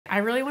I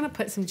really want to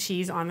put some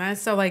cheese on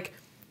this. So like,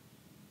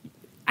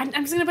 I'm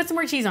just gonna put some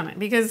more cheese on it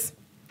because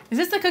is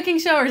this the cooking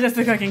show or is this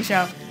the cooking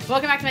show?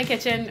 Welcome back to my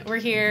kitchen. We're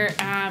here,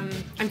 I'm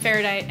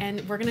Farideh,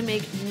 and we're gonna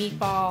make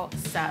meatball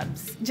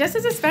subs. Just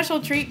as a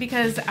special treat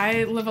because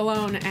I live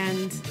alone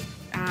and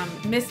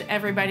miss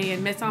everybody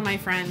and miss all my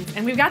friends.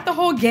 And we've got the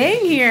whole gang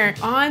here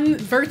on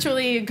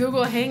virtually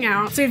Google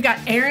Hangout. So we've got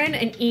Aaron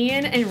and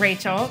Ian and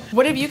Rachel.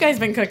 What have you guys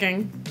been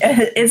cooking?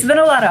 It's been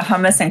a lot of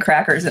hummus and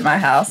crackers at my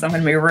house, I'm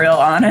gonna be real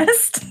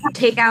honest.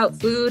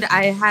 Takeout food,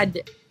 I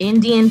had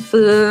Indian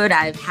food,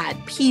 I've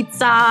had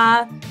pizza.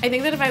 I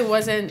think that if I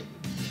wasn't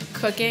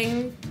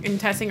cooking and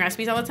testing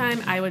recipes all the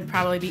time, I would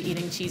probably be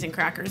eating cheese and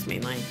crackers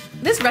mainly.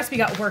 This recipe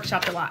got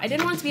workshopped a lot. I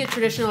didn't want it to be a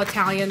traditional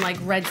Italian like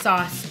red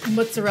sauce,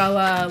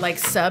 mozzarella like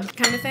sub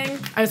kind of thing.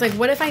 I was like,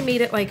 what if I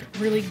made it like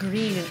really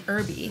green and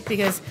herby?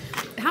 Because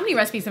how many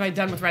recipes have I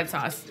done with red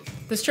sauce?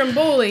 The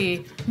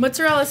stromboli,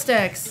 mozzarella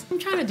sticks. I'm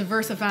trying to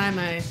diversify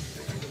my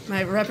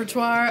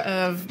repertoire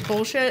of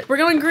bullshit. We're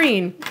going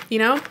green, you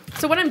know?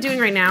 So what I'm doing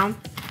right now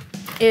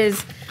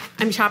is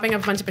I'm chopping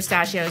up a bunch of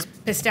pistachios.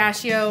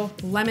 Pistachio,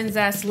 lemon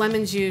zest,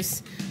 lemon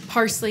juice,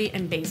 parsley,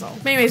 and basil.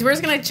 Anyways, we're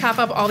just gonna chop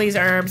up all these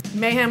herbs.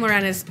 Mayhem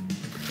Loren is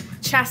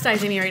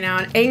chastising me right now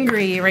and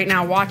angry right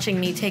now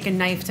watching me take a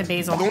knife to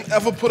basil. Don't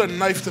ever put a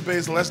knife to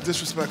basil, that's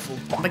disrespectful.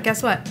 But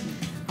guess what?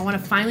 I wanna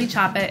finally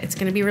chop it. It's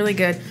gonna be really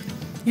good.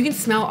 You can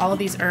smell all of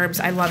these herbs.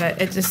 I love it.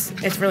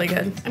 It's really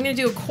good. I'm gonna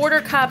do a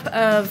 1/4 cup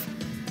of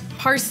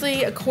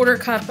parsley, a 1/4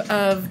 cup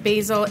of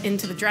basil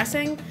into the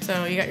dressing.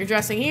 So you got your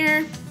dressing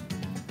here,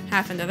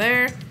 half into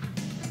there,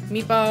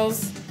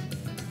 meatballs.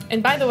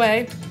 And by the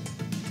way,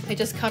 I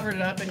just covered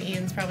it up and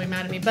Ian's probably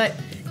mad at me, but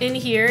in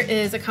here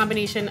is a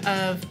combination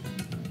of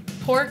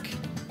pork,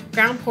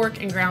 ground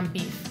and ground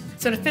beef.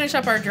 So to finish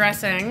up our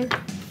dressing,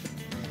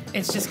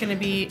 it's just gonna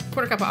be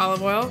 1/4 cup of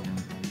olive oil,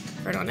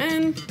 right on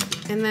in,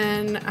 and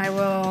then I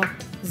will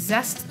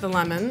zest the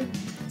lemon.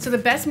 So the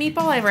best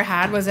meatball I ever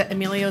had was at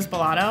Emilio's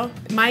Bellato.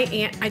 My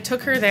aunt, I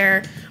took her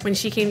there when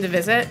she came to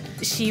visit.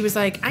 She was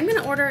like, I'm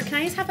gonna order, can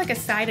I just have like a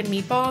side of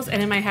meatballs?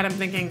 And in my head I'm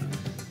thinking,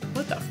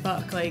 what the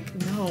fuck? Like,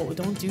 no,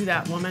 don't do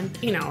that, woman.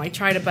 You know, I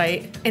tried a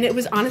bite and it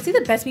was honestly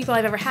the best meatball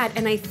I've ever had.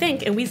 And I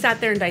think, and we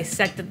sat there and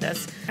dissected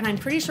this, and I'm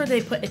pretty sure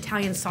they put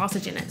Italian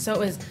sausage in it. So it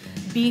was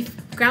beef,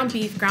 ground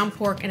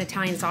pork, and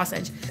Italian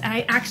sausage. And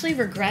I actually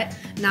regret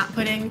not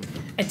putting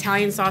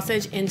Italian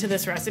sausage into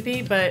this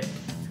recipe, but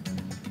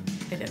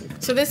I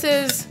didn't. So this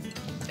is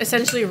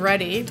essentially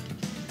ready.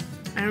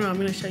 I don't know, I'm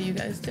gonna show you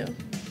guys too.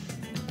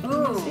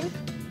 Ooh.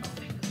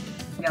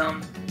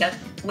 Yum. That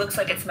looks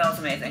like it smells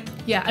amazing.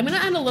 Yeah, I'm gonna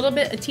add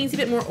a teensy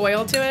bit more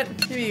oil to it.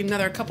 Maybe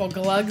another couple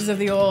glugs of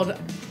the old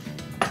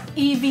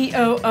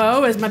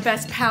EVOO, as my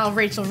best pal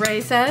Rachel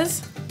Ray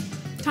says.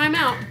 Time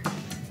out.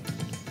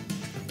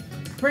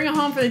 Bring it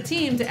home for the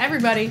team to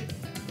everybody.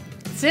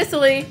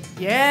 Sicily.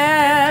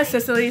 Yeah,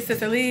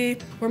 Sicily.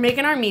 We're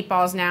making our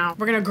meatballs now.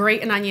 We're gonna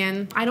grate an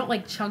onion. I don't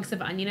like chunks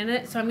of onion in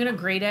it, so I'm gonna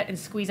grate it and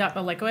squeeze out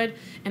the liquid,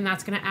 and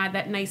that's gonna add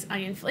that nice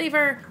onion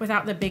flavor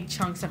without the big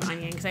chunks of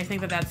onion, because I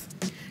think that that's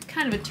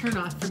kind of a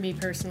turnoff for me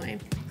personally.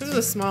 This is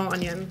a small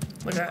onion.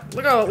 Look at that.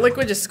 Look how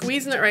liquid, just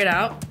squeezing it right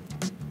out.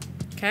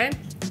 Okay,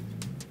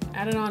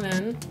 add it on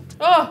in.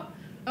 Oh,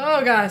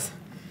 guys,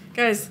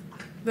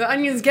 the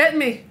onion's getting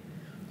me.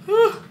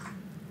 Whew.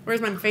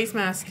 Where's my face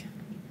mask?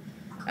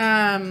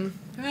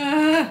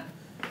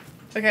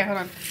 Okay, hold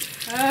on.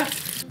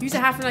 Use a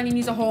half an onion,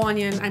 use a whole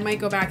onion. I might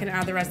go back and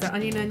add the rest of the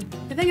onion in.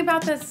 The thing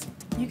about this,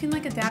 you can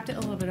like adapt it a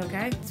little bit,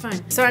 okay? It's fine.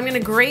 So I'm gonna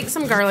grate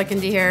some garlic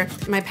into here.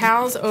 My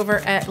pals over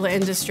at La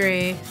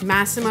Industrie,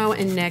 Massimo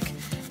and Nick,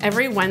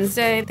 every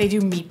Wednesday they do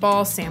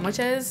meatball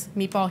sandwiches,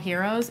 meatball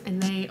heroes,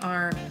 and they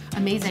are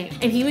amazing.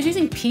 And he was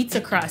using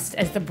pizza crust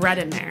as the bread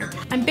in there.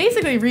 I'm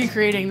basically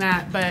recreating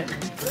that, but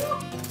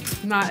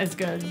not as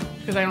good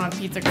because I don't have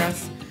pizza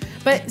crust.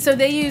 But so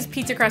they use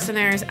pizza crust in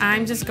theirs.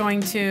 I'm just going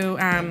to,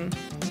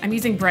 I'm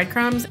using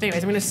breadcrumbs.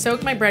 Anyways, I'm gonna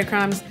soak my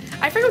breadcrumbs.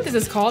 I forget what this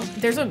is called.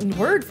 There's a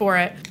word for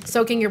it.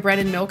 Soaking your bread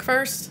in milk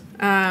first.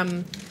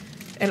 And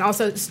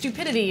also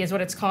stupidity is what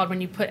it's called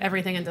when you put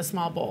everything into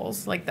small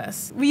bowls like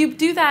this. You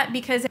do that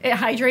because it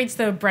hydrates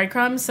the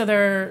breadcrumbs, so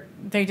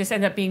they just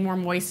end up being more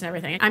moist and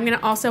everything. I'm gonna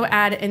also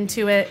add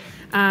into it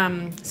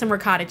some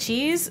ricotta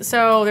cheese.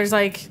 So there's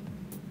like,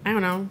 I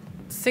don't know,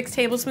 6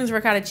 tablespoons of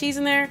ricotta cheese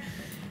in there.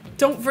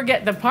 Don't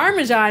forget the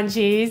Parmesan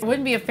cheese. It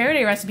wouldn't be a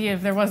Farideh recipe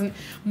if there wasn't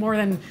more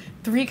than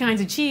 3 kinds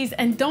of cheese.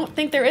 And don't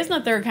think there isn't a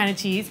 3rd kind of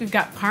cheese. We've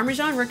got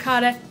Parmesan,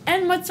 ricotta,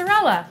 and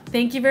mozzarella.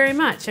 Thank you very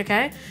much,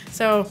 okay?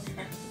 So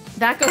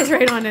that goes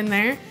right on in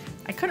there.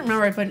 I couldn't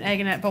remember I put an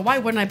egg in it, but why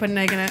wouldn't I put an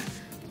egg in it?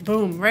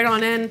 Boom, right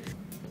on in.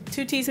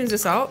 2 teaspoons of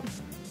salt.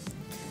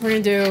 We're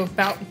gonna do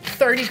about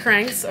 30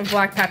 cranks of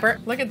black pepper.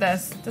 Look at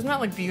this, doesn't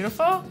that look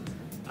beautiful?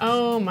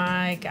 Oh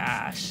my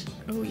gosh.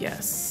 Oh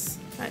yes,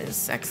 that is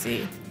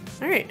sexy.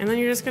 All right, and then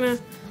you're just gonna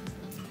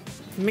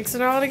mix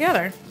it all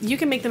together. You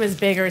can make them as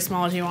big or as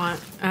small as you want.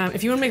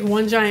 If you wanna make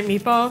one giant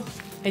meatball,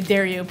 I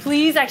dare you.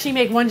 Please actually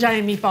make one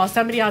giant meatball.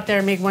 Somebody out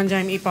there make one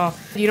giant meatball.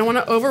 You don't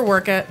wanna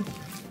overwork it.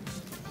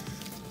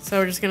 So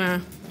we're just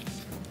gonna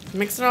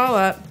Mix it all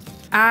up.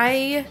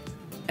 I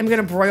am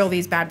gonna broil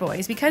these bad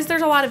boys because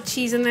there's a lot of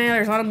cheese in there,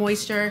 there's a lot of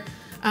moisture.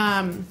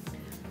 I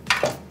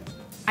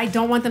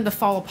don't want them to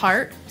fall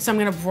apart, so I'm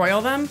gonna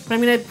broil them. But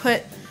I'm gonna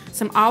put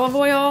some olive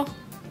oil,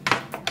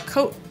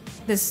 coat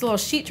this little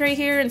sheet tray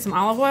here in some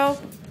olive oil.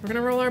 We're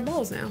gonna roll our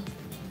bowls now.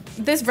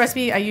 This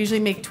recipe, I usually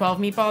make 12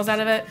 meatballs out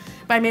of it,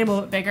 but I made them a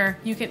little bit bigger.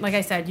 You can, like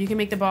I said, you can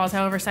make the balls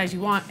however size you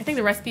want. I think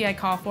the recipe I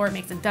call for, it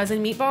makes a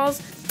dozen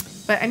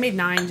meatballs, but I made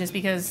 9 just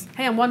because,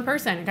 hey, I'm one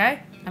person, okay?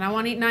 And I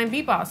wanna eat 9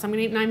 meatballs, so I'm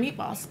gonna eat 9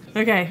 meatballs.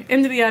 Okay,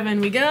 into the oven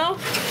we go.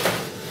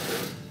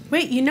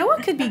 Wait, you know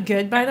what could be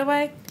good, by the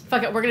way?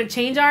 Fuck it, we're gonna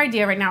change our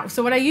idea right now.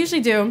 So what I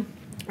usually do,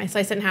 I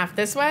slice it in half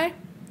this way,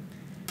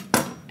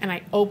 and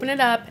I open it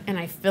up, and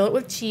I fill it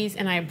with cheese,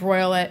 and I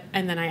broil it,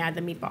 and then I add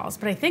the meatballs.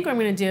 But I think what I'm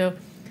gonna do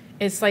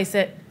is slice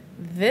it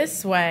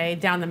this way,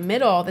 down the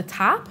middle, the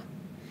top,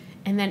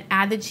 and then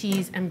add the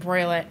cheese and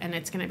broil it, and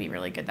it's gonna be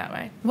really good that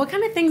way. What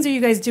kind of things are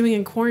you guys doing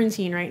in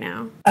quarantine right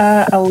now?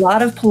 A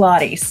lot of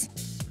Pilates.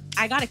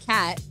 I got a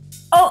cat.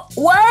 Oh,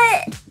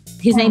 what?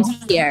 His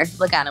name's Pierre.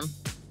 Look at him.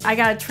 I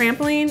got a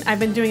trampoline. I've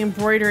been doing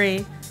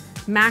embroidery,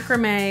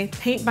 macrame,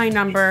 paint by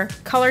number,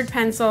 colored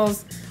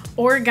pencils,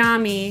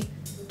 origami,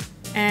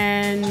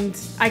 and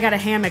I got a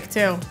hammock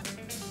too.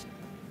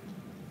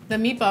 The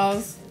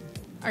meatballs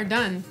are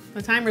done.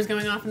 The timer's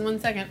going off in 1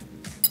 second.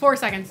 4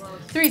 seconds,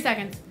 3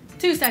 seconds,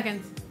 2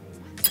 seconds.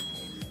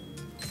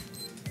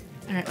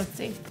 All right, let's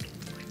see.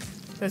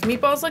 Those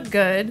meatballs look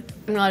good.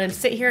 I'm gonna let them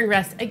sit here and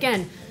rest.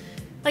 Again,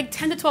 like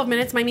 10 to 12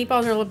 minutes. My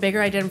meatballs are a little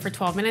bigger. I did them for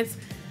 12 minutes.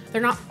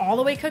 They're not all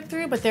the way cooked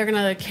through, but they're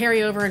gonna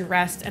carry over and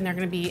rest, and they're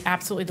gonna be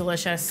absolutely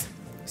delicious.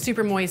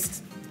 Super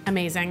moist,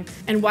 amazing.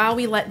 And while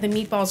we let the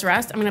meatballs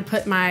rest, I'm gonna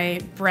put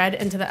my bread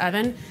into the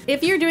oven.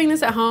 If you're doing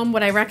this at home,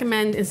 what I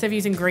recommend instead of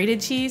using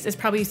grated cheese is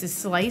probably use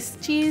sliced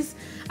cheese,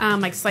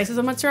 like slices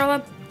of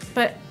mozzarella,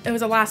 but it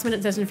was a last minute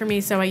decision for me,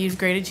 so I used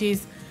grated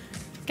cheese.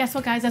 Guess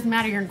what, guys? Doesn't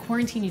matter. You're in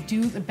quarantine. You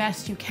do the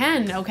best you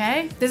can,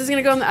 okay? This is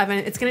gonna go in the oven.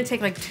 It's gonna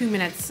take like 2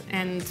 minutes,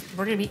 and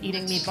we're gonna be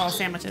eating meatball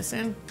sandwiches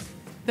soon.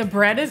 The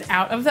bread is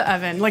out of the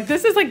oven. Like,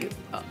 this is like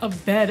a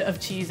bed of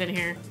cheese in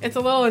here. It's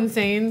a little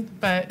insane,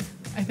 but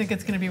I think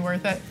it's gonna be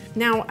worth it.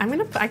 Now,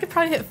 I could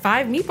probably hit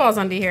 5 meatballs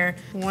onto here.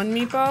 1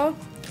 meatball.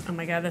 Oh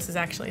my God, this is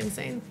actually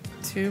insane.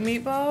 2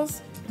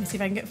 meatballs. Let me see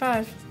if I can get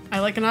 5. I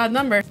like an odd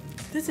number.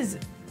 This is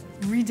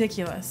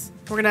ridiculous.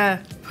 We're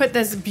gonna put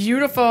this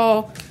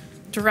beautiful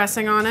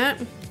dressing on it.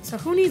 So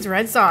who needs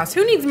red sauce?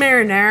 Who needs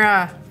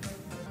marinara?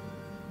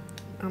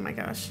 Oh my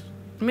gosh.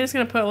 I'm just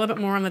gonna put a little bit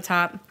more on the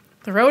top.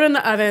 Throw it in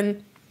the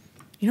oven.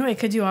 You know what I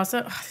could do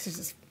also? Oh,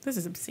 this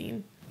is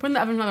obscene. Put in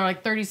the oven another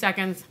like 30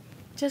 seconds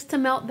just to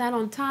melt that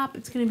on top.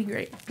 It's gonna be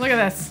great. Look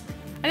at this.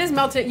 I just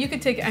melted, you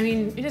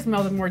just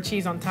melted more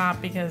cheese on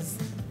top because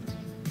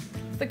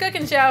it's the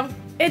cooking show.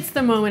 It's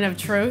the moment of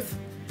truth.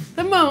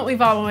 The moment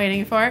we've all been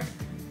waiting for.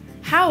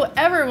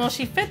 However will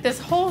she fit this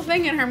whole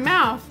thing in her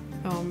mouth?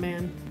 Oh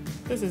man,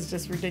 this is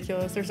just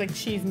ridiculous. There's like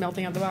cheese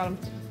melting at the bottom.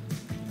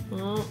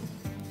 Oh.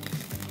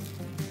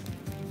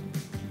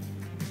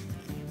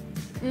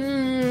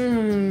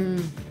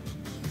 Mmm.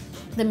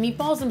 The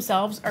meatballs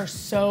themselves are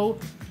so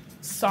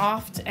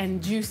soft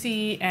and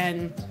juicy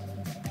and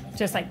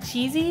just like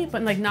cheesy,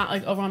 but like not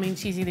like overwhelming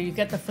cheesy. You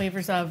get the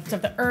flavors of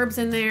the herbs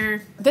in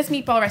there. This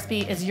meatball recipe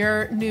is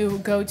your new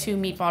go-to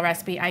meatball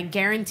recipe. I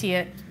guarantee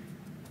it.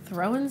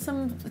 Throw in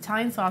some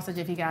Italian sausage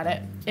if you got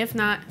it. If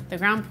not, the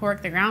ground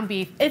pork, the ground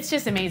beef. It's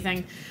just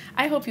amazing.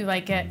 I hope you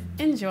like it.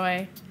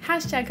 Enjoy.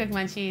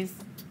 #CookMunchies.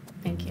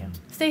 Thank you.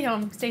 Stay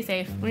home, stay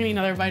safe. We're gonna eat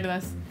another bite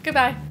of this.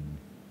 Goodbye.